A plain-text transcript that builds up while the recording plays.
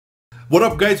What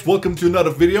up guys, welcome to another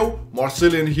video.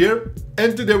 Marcelian here,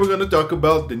 and today we're going to talk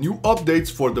about the new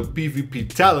updates for the PvP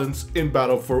talents in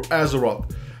Battle for Azeroth.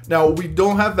 Now we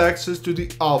don't have access to the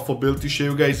alpha build to show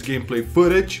you guys gameplay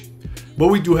footage, but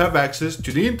we do have access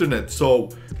to the internet, so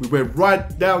we went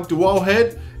right down to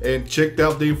Wowhead and checked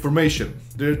out the information.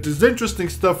 There's interesting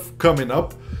stuff coming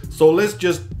up, so let's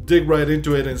just dig right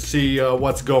into it and see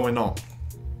what's going on.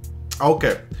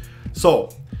 Okay, so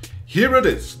here it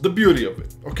is, the beauty of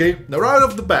it. Okay, now right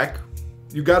off the back,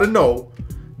 you gotta know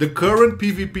the current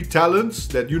PvP talents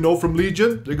that you know from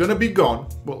Legion, they're gonna be gone.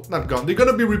 Well, not gone, they're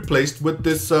gonna be replaced with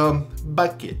this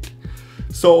bucket.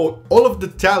 So all of the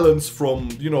talents from,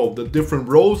 you know, the different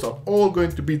rows are all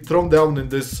going to be thrown down in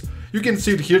this. You can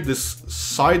see it here, this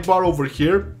sidebar over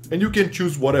here, and you can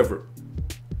choose whatever.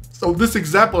 So this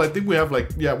example, I think we have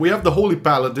we have the Holy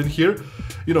Paladin here,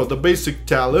 you know, the basic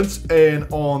talents, and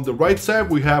on the right side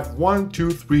we have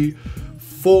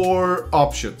 4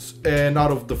 options, and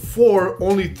out of the 4,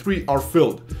 only 3 are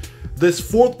filled. This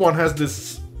fourth one has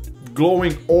this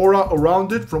glowing aura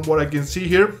around it from what I can see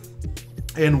here,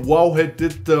 and Wowhead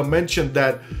did mention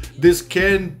that this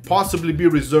can possibly be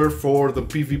reserved for the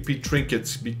PvP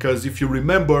trinkets, because if you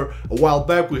remember, a while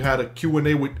back we had a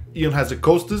Q&A with Ian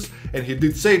Hazakostas, and he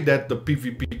did say that the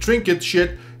PvP trinket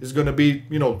shit is gonna be,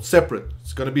 you know, separate.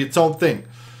 It's gonna be its own thing.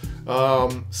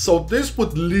 So this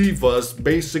would leave us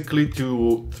basically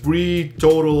to 3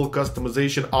 total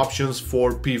customization options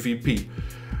for PvP.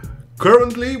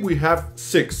 Currently we have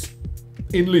 6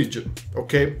 in Legion,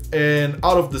 okay, and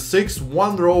out of the 6,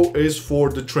 1 row is for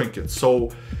the trinkets.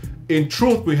 So in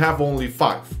truth we have only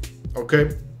 5,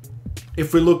 okay.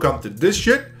 If we look onto this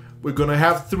shit, we're gonna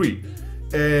have 3,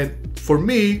 and for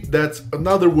me that's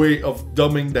another way of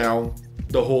dumbing down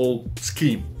the whole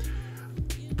scheme.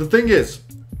 The thing is,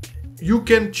 you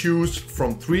can choose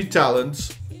from 3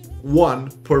 talents, 1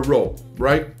 per row,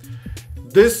 right?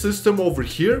 This system over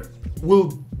here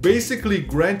will basically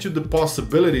grant you the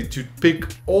possibility to pick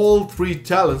all 3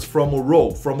 talents from a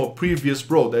row, from a previous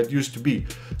row that used to be.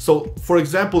 So for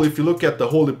example, if you look at the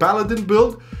Holy Paladin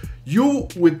build, you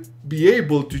would be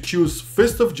able to choose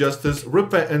Fist of Justice,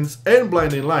 Repentance, and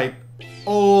Blinding Light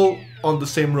all on the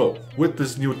same row with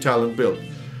this new talent build.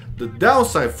 The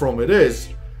downside from it is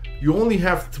you only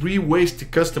have 3 ways to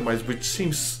customize, which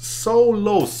seems so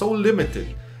low, so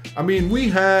limited. I mean, we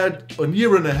had a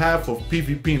year and a half of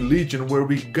PvP in Legion where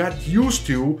we got used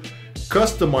to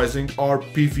customizing our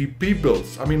PvP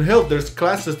builds. I mean, hell, there's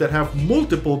classes that have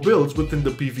multiple builds within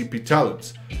the PvP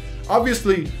talents.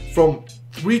 Obviously, from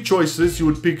 3 choices, you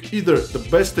would pick either the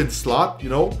best in slot, you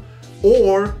know,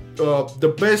 or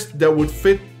the best that would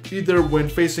fit either when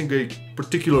facing a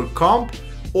particular comp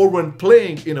or when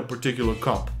playing in a particular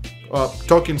comp.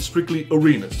 Talking strictly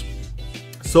arenas.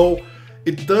 So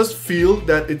it does feel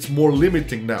that it's more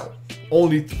limiting now.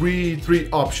 Only three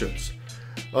options.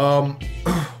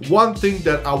 One thing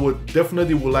that I would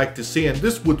definitely like to see, and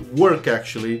this would work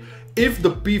actually, if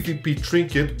the PvP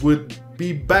trinket would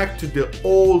be back to the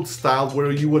old style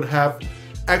where you would have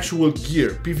actual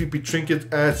gear. PvP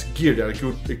trinket as gear that you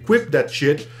would equip that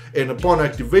shit, and upon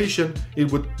activation it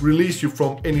would release you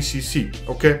from any CC.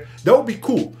 Okay, that would be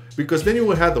cool, because then you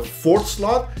will have the 4th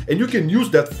slot, and you can use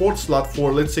that 4th slot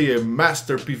for, let's say, a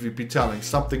master PvP talent,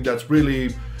 something that's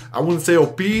really, I wouldn't say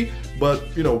OP, but,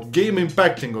 you know, game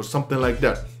impacting or something like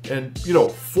that. And, you know,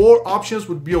 4 options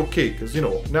would be okay, because, you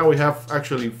know, now we have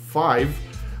actually 5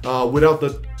 without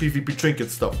the PvP trinket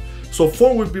stuff. So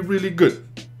 4 would be really good.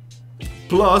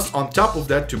 Plus, on top of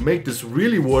that, to make this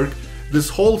really work, this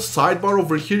whole sidebar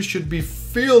over here should be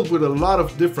filled with a lot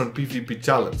of different PvP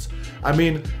talents. I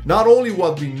mean, not only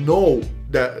what we know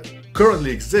that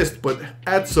currently exists, but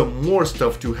add some more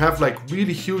stuff to have like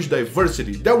really huge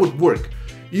diversity. That would work.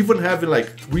 Even having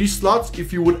like 3 slots,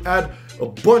 if you would add a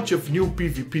bunch of new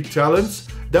PvP talents,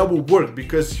 that would work,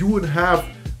 because you would have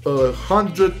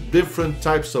 100 different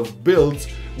types of builds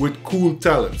with cool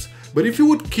talents. But if you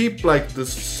would keep like the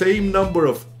same number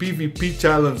of PvP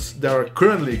talents that are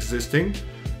currently existing,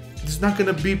 it's not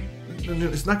gonna be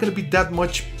that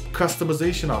much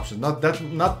customization options, not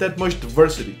that much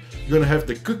diversity. You're gonna have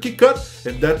the cookie cut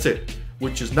and that's it,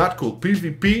 which is not cool.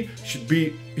 PvP should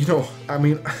be, you know, I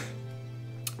mean,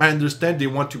 I understand they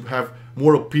want to have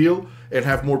more appeal and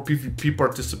have more PvP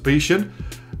participation.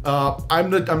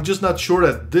 I'm just not sure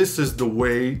that this is the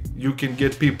way you can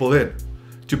get people in,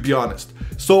 to be honest.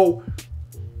 So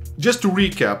just to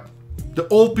recap, the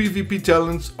old PvP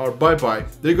talents are bye-bye.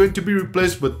 They're going to be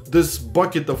replaced with this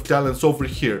bucket of talents over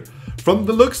here. From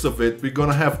the looks of it, we're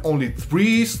gonna have only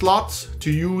 3 slots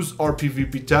to use our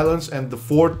PvP talents, and the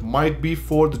 4th might be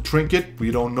for the trinket,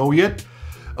 we don't know yet.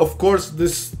 Of course,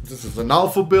 this is an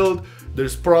alpha build.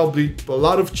 There's probably a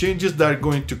lot of changes that are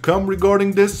going to come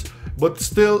regarding this, but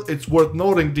still it's worth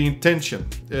noting the intention.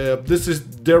 This is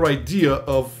their idea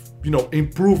of, you know,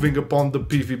 improving upon the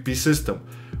PvP system,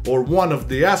 or one of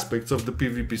the aspects of the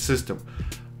PvP system.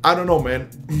 I don't know, man.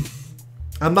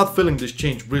 I'm not feeling this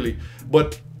change really,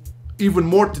 but even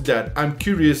more to that, I'm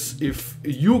curious if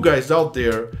you guys out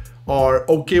there are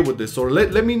okay with this, or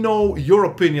let me know your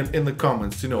opinion in the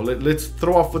comments. You know, let's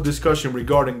throw off a discussion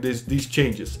regarding these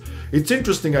changes. It's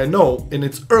interesting, I know, and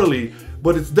it's early,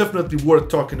 but it's definitely worth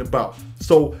talking about.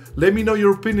 So let me know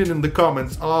your opinion in the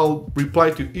comments. I'll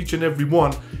reply to each and every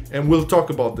one, and we'll talk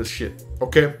about this shit,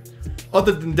 okay?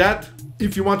 Other than that,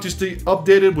 if you want to stay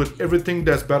updated with everything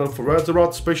that's Battle for Azeroth,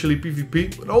 especially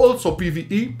PvP, but also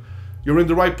PvE, you're in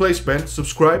the right place, man.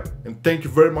 Subscribe, and thank you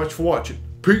very much for watching.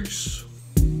 Peace.